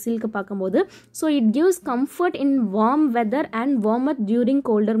 நீட்டாக இருக்கும் சில்க் பார்க்கும்போது. So it gives comfort in warm weather and வார்மத் during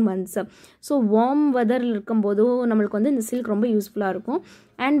Coulter months. So warm weather இருக்கும்போதும் நம்மளுக்கு வந்து இந்த சில்க் ரொம்ப யூஸ்ஃபுல்லாக இருக்கும்.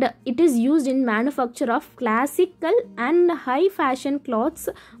 And it is used in manufacture of classical and high fashion cloths,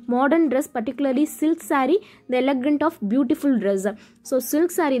 modern dress, particularly silk saree, the elegant of beautiful dress. So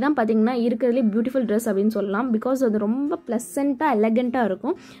silk sari தான் பார்த்தீங்கன்னா இருக்கிறதுலே பியூட்டிஃபுல் ட்ரெஸ் அப்படின்னு சொல்லலாம். பிகாஸ் அது ரொம்ப ப்ளசண்ட்டாக, எலகண்ட்டாக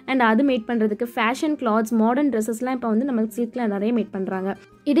இருக்கும். அண்ட் அது மேட் பண்ணுறதுக்கு ஃபேஷன் கிளாத்ஸ், மாடர்ன் ட்ரெஸ்ஸஸ்லாம் இப்போ வந்து நம்ம சில்கில் நிறைய மேட் பண்ணுறாங்க.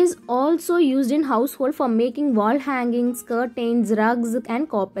 It is also used in household for making wall hangings, curtains, rugs and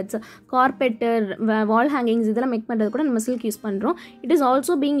carpets. Carpet, wall hangings இதெல்லாம் மேக் பண்ணுறது கூட நம்ம சில்க் யூஸ் பண்ணுறோம். It is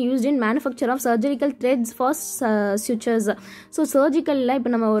also being used in manufacture of surgical threads for sutures. So சர்ஜிக்கலில்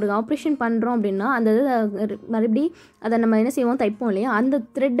இப்போ நம்ம ஒரு operation பண்ணுறோம் அப்படின்னா அந்த மறுபடி அதை நம்ம என்ன செய்வோம், தைப்போம் இல்லையா, அந்த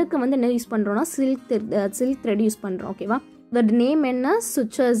த்ரெட்டுக்கு வந்து என்ன யூஸ் பண்ணுறோம்னா சில்க் த்ரெட் யூஸ் பண்ணுறோம். ஓகேவா? அதோட நேம் என்ன,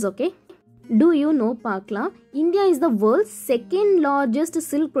 சுச்சர்ஸ். ஓகே, do you know பார்க்கலாம். India is the world's second largest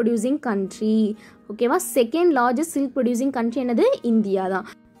silk producing country. ஓகேவா? Second largest silk producing country என்னது, இந்தியா தான்.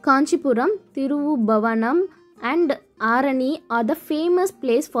 Kanchipuram, Thirubuvanam and Arani are the famous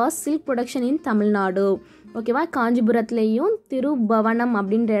place for silk production in Tamil Nadu. ஓகேவா. காஞ்சிபுரத்துலேயும் திருபவனம்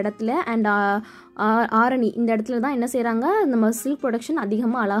அப்படின்ற இடத்துல and Arani இந்த இடத்துல தான் என்ன செய்கிறாங்க, நம்ம சில்க் ப்ரொடக்ஷன்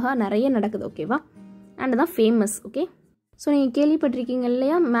அதிகமாக அழகாக நிறைய நடக்குது. ஓகேவா. அண்ட் தான் ஃபேமஸ். ஓகே. ஸோ நீங்கள் கேள்விப்பட்டிருக்கீங்க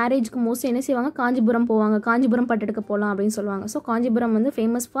இல்லையா, மேரேஜ்க்கு மோஸ்ட்லி என்ன செய்வாங்க, காஞ்சிபுரம் போவாங்க, காஞ்சிபுரம் பட்டு எடுக்க போகலாம் அப்படின்னு சொல்லுவாங்க. ஸோ காஞ்சிபுரம் வந்து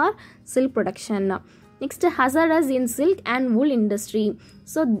ஃபேமஸ் ஃபார் சில்க் ப்ரொடக்ஷன் தான். Next hazardous in silk and wool industry.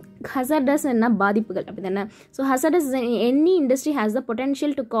 So hazardous என்ன பாதிப்புகள் அப்படி தானே. So hazardous any industry has the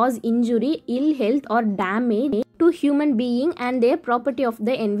potential to cos injury, will health R damage to human being and their property of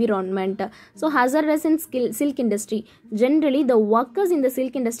the environment. So hazardous in silk industry. Generally, the workers in the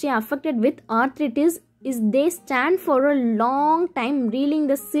silk industry are affected with arthritis is they stand for a long time reeling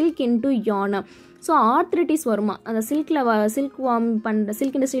the silk into yarn. So arthritis வருமா, அந்த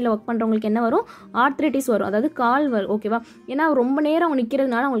silk இண்டஸ்ட்ரியில் work பண்ணுறவங்களுக்கு என்ன வரும், arthritis வரும், அதாவது கால் வரும். ஓகேவா. ஏன்னா ரொம்ப நேரம் அவங்க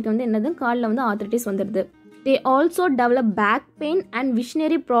நிற்கிறதுனால அவங்களுக்கு வந்து என்னது, காலில் வந்து ஆர்த்ரிட்டிஸ் வந்துடுது. They also develop back pain and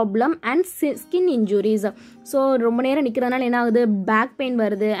visionary problem and skin injuries. So ரொம்ப நேரம் நிற்கிறதுனால என்ன ஆகுது, பேக் பெயின்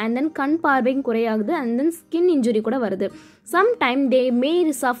வருது, அண்ட் தென் கண் பார்வையும் குறையாகுது, அண்ட் தென் ஸ்கின் இன்ஜுரி கூட வருது. Sometimes they may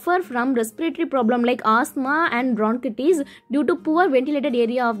suffer from respiratory problem like asthma and bronchitis due to poor ventilated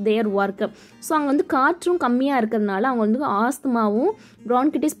area of their work. So அங்கே வந்து காற்றும் கம்மியாக இருக்கிறதுனால அவங்க வந்து ஆஸ்துமாவும்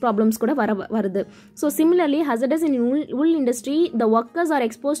bronchitis problems கூட வருது. So similarly hazardous in wool industry, the workers are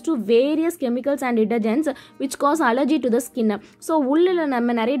exposed to various chemicals and detergents which cause allergy to the skin. So உள்ளில்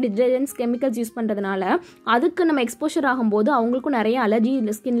நம்ம நிறைய டிட்டர்ஜென்ட்ஸ் கெமிக்கல்ஸ் யூஸ் பண்ணுறதுனால அதுக்கு நம்ம எக்ஸ்போஷர் ஆகும்போது அவங்களுக்கும் நிறைய அலர்ஜி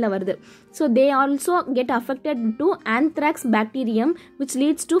ஸ்கின்ல வருது. So they also get affected to anthrax bacterium which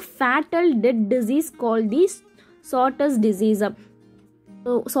leads to fatal dead disease called the Sorter's disease.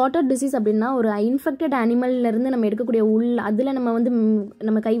 So charter disease அப்படின்னா ஒரு இன்ஃபெக்டட் அனிமல்லேருந்து நம்ம எடுக்கக்கூடிய அதில் நம்ம வந்து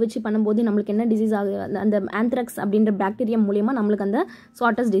நம்ம கை வச்சு பண்ணும்போது நம்மளுக்கு என்ன டிசீஸ் ஆகுது, அந்த ஆந்த்ராக்ஸ் அப்படின்ற பாக்டீரியா மூலியமாக நம்மளுக்கு அந்த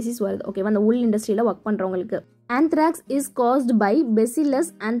சார்ட்டர்ஸ் டிசீஸ் வருது. ஓகேவா. அந்த உல் இண்டஸ்ட்ரியில் ஒர்க் பண்ணுறவங்களுக்கு. Anthrax is caused by Bacillus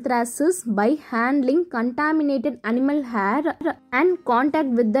anthracis by handling contaminated animal hair and contact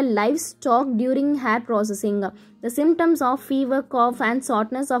with the livestock during hair processing. The symptoms of fever, cough and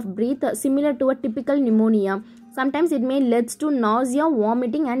shortness of breath similar to a typical pneumonia. Sometimes it may leads to nausea,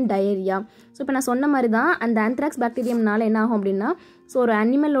 vomiting and diarrhea. So இப்போ நான் சொன்ன மாதிரி தான் அந்த anthrax பாக்டீரியம்னால என்ன ஆகும் அப்படின்னா, so ஒரு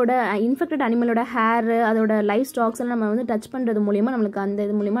அனிமலோட இன்ஃபெக்டட் அனிமலோட ஹேர், அதோட லைஃப் ஸ்டாக்ஸ் எல்லாம் நம்ம வந்து டச் பண்ணுறது மூலிமா நம்மளுக்கு அந்த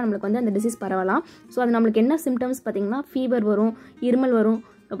இது மூலிமா நம்மளுக்கு வந்து அந்த டிசீஸ் பரவலாம். ஸோ அது நம்மளுக்கு என்ன சிம்டம்ஸ் பார்த்தீங்கன்னா, ஃபீவர் வரும், இருமல் வரும்,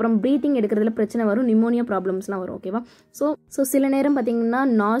 அப்புறம் ப்ரீத்திங் எடுக்கிறதுல பிரச்சனை வரும், நிமோனியா ப்ராப்ளம்ஸ்லாம் வரும். ஓகேவா. ஸோ சில நேரம் பார்த்தீங்கன்னா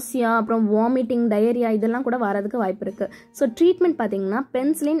நாசியா, அப்புறம் வாமிட்டிங், டயரியா இதெல்லாம் கூட வரதுக்கு வாய்ப்பு இருக்குது. ஸோ ட்ரீட்மெண்ட் பார்த்தீங்கன்னா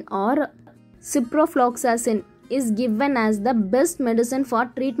penicillin R சிப்ரோஃப்ளாக்சாசின் is given as the best medicine for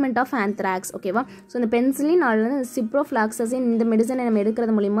treatment of anthrax. ஓகேவா. ஸோ இந்த பென்சிலின் அல்லது சிப்ரோஃப்ளாக்சாசின் இந்த மெடிசனை நம்ம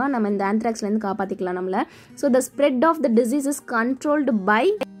எடுக்கிறது மூலிமா நம்ம இந்த ஆந்த்ராக்ஸ்லேருந்து காப்பாற்றிக்கலாம் நம்மளை. So the spread of the disease is controlled by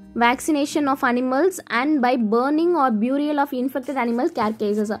vaccination of animals and by burning or burial of infected animal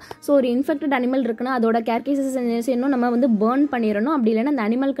carcasses. So ஒரு இன்ஃபெக்டட் அனிமல் இருக்குன்னா அதோட கேர்கேசஸ் என்ன செய்யணும், நம்ம வந்து பேர்ன் பண்ணிடணும். அப்படி இல்லைன்னா அந்த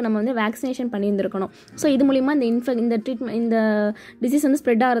அனிமலுக்கு நம்ம வந்து வேக்சினேஷன் பண்ணியிருந்துருக்கணும். ஸோ இது மூலிமா இந்த ட்ரீட்மெண்ட் இந்த டிசீஸ் வந்து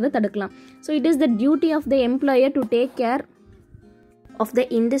ஸ்ப்ரெட் ஆகிறத தடுக்கலாம். So it is the duty of the employer to take care of the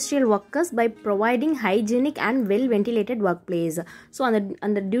industrial workers by providing hygienic and well ventilated workplace. So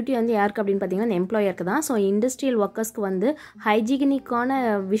அந்த டியூட்டி வந்து யாருக்கு அப்படின்னு பார்த்தீங்கன்னா அந்த எம்ப்ளாயருக்கு தான். ஸோ இண்டஸ்ட்ரியல் ஒர்க்கர்ஸ்க்கு வந்து ஹைஜீனிக்கான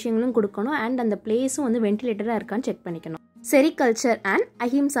விஷயங்களும் கொடுக்கணும், அண்ட் அந்த பிளேஸும் வந்து வென்டிலேட்டடாக இருக்கான்னு செக் பண்ணிக்கணும். செரிகல்ச்சர் அண்ட்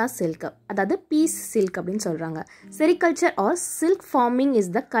அஹிம்சா சில்க், அதாவது பீஸ் சில்க் அப்படின்னு சொல்கிறாங்க. Sericulture R silk farming is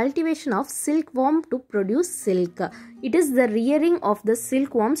the cultivation of silk warm to produce silk. It is the rearing of the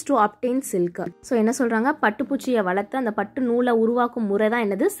silk worms to obtain silk. So என்ன சொல்கிறாங்க, பட்டுப்பூச்சியை வளர்த்து அந்த பட்டு நூலை உருவாக்கும் முறை தான்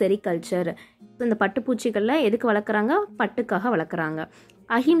என்னது, செரிகல்ச்சர். இந்த பட்டுப்பூச்சிகளில் எதுக்கு வளர்க்குறாங்க, பட்டுக்காக வளர்க்குறாங்க.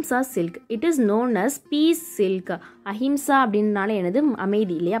 அஹிம்சா silk, it is known as piece silk. அஹிம்சா அப்படின்னால என்னது,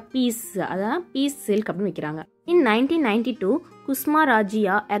 அமைதி இல்லையா, பீஸ், அதான் பீஸ் சில்க் அப்படின்னு வைக்கிறாங்க. In 1992, Kusma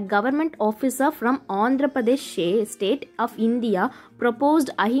Rajia, a government officer from Andhra Pradesh state of India, proposed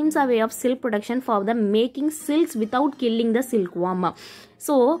ahimsa way of silk production for the making silks without killing the silkworm.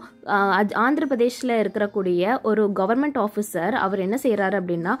 So Andhra பிரதேஷில் இருக்கக்கூடிய ஒரு government officer அவர் என்ன செய்கிறாரு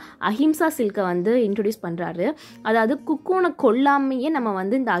அப்படின்னா அஹிம்சா சில்கை வந்து introduce பண்ணுறாரு. அதாவது குக்கூனை கொல்லாமையே நம்ம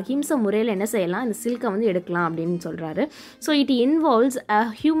வந்து இந்த அஹிம்சா முறையில் என்ன செய்யலாம், இந்த சில்கை வந்து எடுக்கலாம் அப்படின்னு சொல்கிறாரு. So it involves a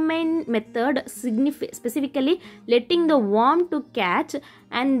human method, specifically letting the worm to catch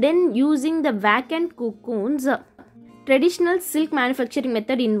and then using the vacant cocoons Traditional silk manufacturing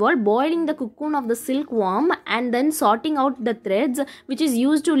method involved boiling the cocoon of the silkworm and then sorting out the threads, which is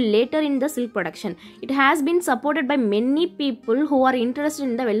used to later in the silk production. It has been supported by many people who are interested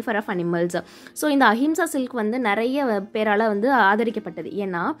in the welfare of animals. So இந்த அஹிம்சா silk வந்து நிறைய பேரால் வந்து ஆதரிக்கப்பட்டது.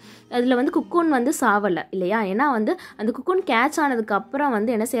 ஏன்னா அதில் வந்து cocoon வந்து சாவலை இல்லையா, ஏன்னா வந்து அந்த குக்கூன் கேட்ச் ஆனதுக்கு அப்புறம்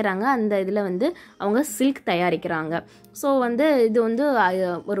வந்து என்ன செய்கிறாங்க, அந்த இதில் வந்து அவங்க சில்க் தயாரிக்கிறாங்க. ஸோ வந்து இது வந்து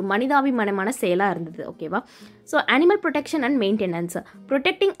ஒரு மனிதாபிமானமான செயலாக இருந்தது. ஓகேவா. So animal protection and maintenance.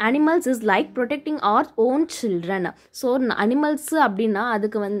 Protecting animals is like protecting our own children. So animals அப்படின்னா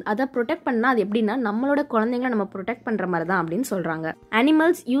அதுக்கு வந்து அதை ப்ரொடெக்ட் பண்ணால் அது எப்படின்னா நம்மளோட குழந்தைங்களை நம்ம ப்ரொடெக்ட் பண்ணுற மாதிரி தான் அப்படின்னு சொல்கிறாங்க.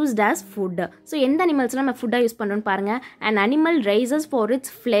 Animals used as food. So எந்த அனிமல்ஸ்லாம் நம்ம ஃபுட்டாக யூஸ் பண்ணுறோன்னு பாருங்கள். And animal rises for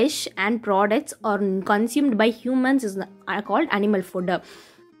it's flesh and products R consumed by humans is called animal food.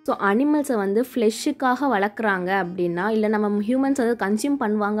 So அனிமல்ஸை வந்து ஃப்ளெஷ்ஷுக்காக வளர்க்குறாங்க அப்படின்னா, இல்லை நம்ம ஹியூமன்ஸ் வந்து கன்சியூம்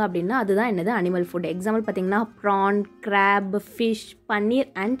பண்ணுவாங்க அப்படின்னா அதுதான் என்னது அனிமல் ஃபுட். எக்ஸாம்பிள் பார்த்தீங்கன்னா PRAN, graph, fish, paneer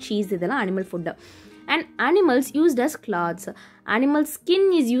and cheese, இதெல்லாம் animal food. And animals used as clothes. Animal skin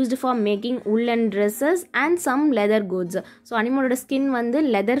is used for making woolen dresses and some leather goods. So அனிமலோட skin வந்து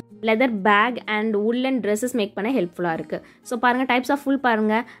leather back and woolen dresses make பண்ண ஹெல்ப்ஃபுல்லாக இருக்குது. So பாருங்கள், types of full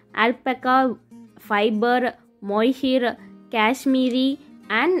பாருங்கள். ஆல்பெக்கா, fibre, மொய்ஹிர், Kashmiri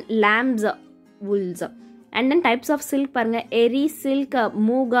and lambs wools. And then types of silk paranga, eri silk,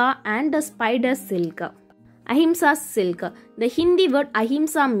 muga and spider silk. Ahimsa silk. The Hindi word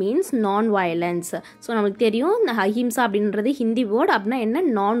ahimsa means non-violence. So நமக்கு தெரியும் ahimsa அப்படின்றது Hindi word. அப்படின்னா என்ன,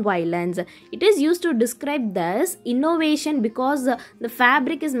 non-violence. It is used to describe this innovation because the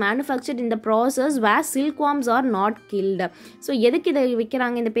fabric is manufactured in the process where silkworms are not killed. So எதுக்கு இதை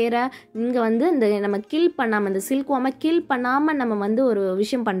வைக்கிறாங்க இந்த பேரை, இங்கே வந்து இந்த நம்ம கில் பண்ணாமல், இந்த சில்க்வார்மை கில் பண்ணாமல் நம்ம வந்து ஒரு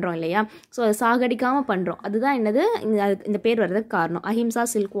விஷயம் பண்ணுறோம் இல்லையா, ஸோ அதை சாகடிக்காமல் பண்ணுறோம். அதுதான் என்னது இந்த பேர் வர்றதுக்கு காரணம், அஹிம்சா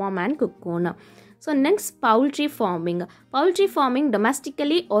சில்க்வார்ம் and cocoon. So next, poultry farming. Poultry farming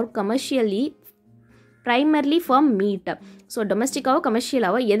domestically or commercially, primarily for meat. So டொமஸ்டிக்காவோ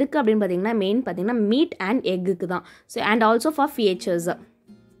கமர்ஷியலாவோ எதுக்கு அப்படின்னு பார்த்தீங்கன்னா மெயின் பார்த்தீங்கன்னா மீட் அண்ட் எக்குக்கு தான். So and also for ஃபியேச்சர்ஸ்.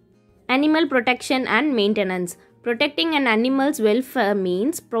 Animal protection and maintenance. Protecting an animal's welfare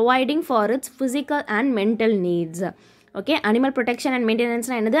means providing for its physical and mental needs. Okay, animal protection and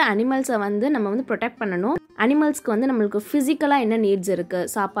மெயின்டெனன்ஸ்னால் என்னது, அனிமல்ஸை வந்து நம்ம வந்து protect பண்ணணும். அனிமல்ஸ்க்கு வந்து நம்மளுக்கு ஃபிசிக்கலாக என்ன நீட்ஸ்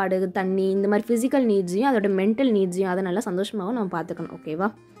இருக்குது, சாப்பாடு, தண்ணி, இந்த மாதிரி ஃபிசிக்கல் நீட்ஸையும் அதோட மென்டல் நீட்ஸையும் அதை நல்லா சந்தோஷமாகவும் நம்ம பார்த்துக்கணும். ஓகேவா.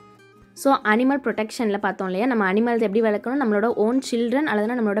 ஸோ அனிமல் ப்ரொடெக்ஷனில் பார்த்தோம் இல்லையா, நம்ம அனிமல்ஸ் எப்படி வளர்க்கணும், நம்மளோட ஓன் சில்ட்ரன்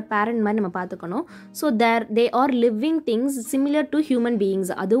அல்லதுனா நம்மளோட பேரண்ட் மாதிரி நம்ம பார்த்துக்கணும். So they are living things similar to human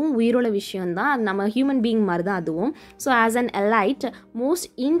beings. அதுவும் உயிரோட விஷயம் தான், நம்ம ஹியூமன் பீயிங் மாதிரி தான் அதுவும். So as an elite most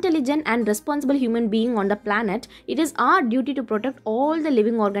intelligent and responsible human being on the planet, it is R duty to protect all the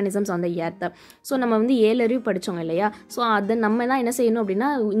living organisms on the earth. So நம்ம வந்து 7 அறிவு படித்தோங்க இல்லையா, ஸோ அதை நம்ம தான் என்ன செய்யணும்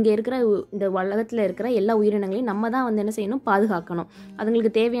அப்படின்னா, இங்கே இருக்கிற இந்த உலகத்தில் இருக்கிற எல்லா உயிரினங்களையும் நம்ம தான் வந்து என்ன செய்யணும், பாதுகாக்கணும்.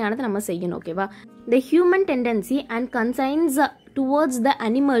 அதுங்களுக்கு தேவையானதை நம்ம செய்யணும். ஓகேவா. The human tendency and concerns towards the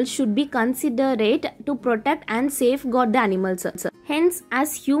animals should be considerate to protect and safeguard the animals. Hence, as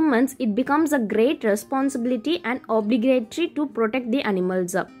humans, it becomes a great responsibility and obligatory to protect the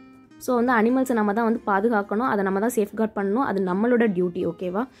animals. So வந்து அனிமல்ஸை நம்ம தான் வந்து பாதுகாக்கணும், அதை நம்ம தான் safeguard பண்ணணும், அது நம்மளோட டியூட்டி.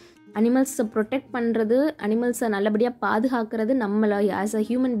 ஓகேவா. அனிமல்ஸை ப்ரொடெக்ட் பண்ணுறது, அனிமல்ஸை நல்லபடியாக பாதுகாக்கிறது நம்மளை ஆஸ் அ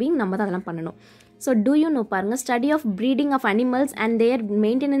ஹியூமன் பீயிங் நம்ம தான் அதெல்லாம் பண்ணணும். ஸோ டூ யூ நோ பாருங்கள், study of breeding of animals and there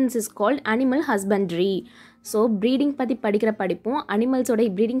maintenance is called animal husbandry. So breeding பற்றி படிக்கிற படிப்பும், அனிமல்ஸோட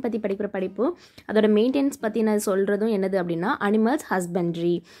ப்ரீடிங் பற்றி படிக்கிற படிப்பும், அதோட மெயின்டெனன்ஸ் பற்றி நான் சொல்கிறதும் என்னது அப்படின்னா animals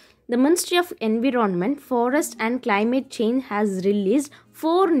husbandry. The Ministry of Environment, Forest and Climate Change has released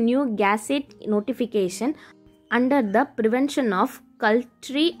 4 new gazette notification under the Prevention of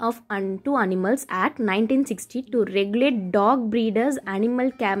Cruelty to Animals Act 1960 to regulate dog breeders, animal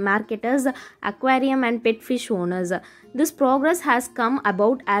marketers, aquarium and pet fish owners. This progress has come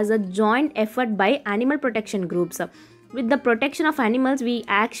about as a joint effort by animal protection groups. With the protection of animals, we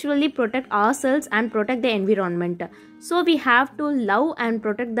actually protect ourselves and protect the environment. So we have to love and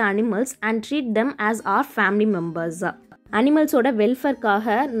protect the animals and treat them as our family members. அனிமல்ஸோட வெல்ஃபேர்க்காக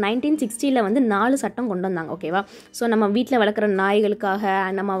 1960 வந்து 4 சட்டம் கொண்டு வந்தாங்க. ஓகேவா. So நம்ம வீட்டில் வளர்க்குற நாய்களுக்காக,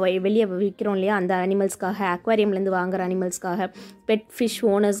 நம்ம வெளியே விற்கிறோம் இல்லையா அந்த அனிமல்ஸ்க்காக, அக்வாரியம்லேருந்து வாங்குற அனிமல்ஸ்க்காக, பெட் ஃபிஷ்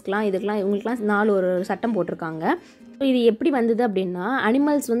ஓனர்ஸ்க்கெலாம், இவங்களுக்குலாம் 4 ஒரு சட்டம் போட்டிருக்காங்க. ஸோ இது எப்படி வந்தது அப்படின்னா,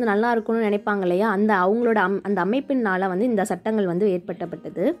 அனிமல்ஸ் வந்து நல்லா இருக்கணும்னு நினைப்பாங்க இல்லையா, அவங்களோட அந்த அமைப்பினால் வந்து இந்த சட்டங்கள் வந்து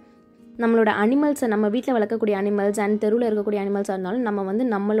ஏற்பட்டப்பட்டது. நம்மளோட அனிமல்ஸை, நம்ம வீட்டில் வளர்க்கக்கூடிய அனிமல்ஸ் அண்ட் தெருவில் இருக்கக்கூடிய அனிமல்ஸாக இருந்தாலும் நம்ம வந்து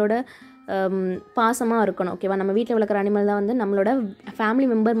நம்மளோட பாசமாக இருக்கணும். ஓகேவா. நம்ம வீட்டில் வளர்க்குற அனிமல் தான் வந்து நம்மளோட ஃபேமிலி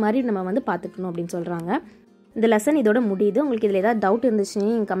மெம்பர் மாதிரி நம்ம வந்து பார்த்துக்கணும் அப்படின்னு சொல்கிறாங்க. இந்த லெசன் இதோட முடியுது. உங்களுக்கு இதில் ஏதாவது டவுட் இருந்துச்சுன்னு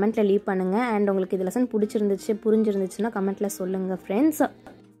நீங்கள் கமெண்ட்டில் லீவ் பண்ணுங்கள். அண்ட் உங்களுக்கு இந்த லெசன் புரிஞ்சிருந்துச்சுன்னா கமெண்ட்டில் சொல்லுங்கள் ஃப்ரெண்ட்ஸ்.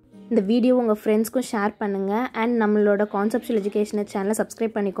 இந்த வீடியோ உங்கள் ஃப்ரெண்ட்ஸ்க்கும் ஷேர் பண்ணுங்கள் அண்ட் நம்மளோட கான்செப்சுவல் எஜுகேஷனல் சேனலை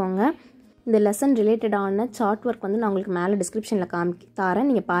சப்ஸ்கிரைப் பண்ணிக்கோங்க. இந்த லெசன் ரிலேட்டடான சார்ட் ஒர்க் வந்து நான் உங்களுக்கு மேலே டிஸ்கிரிப்ஷனில் தரேன்,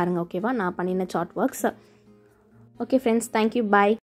 நீங்கள் பாருங்கள். ஓகேவா, நான் பண்ணின chart works. Okay friends, thank you, பாய்.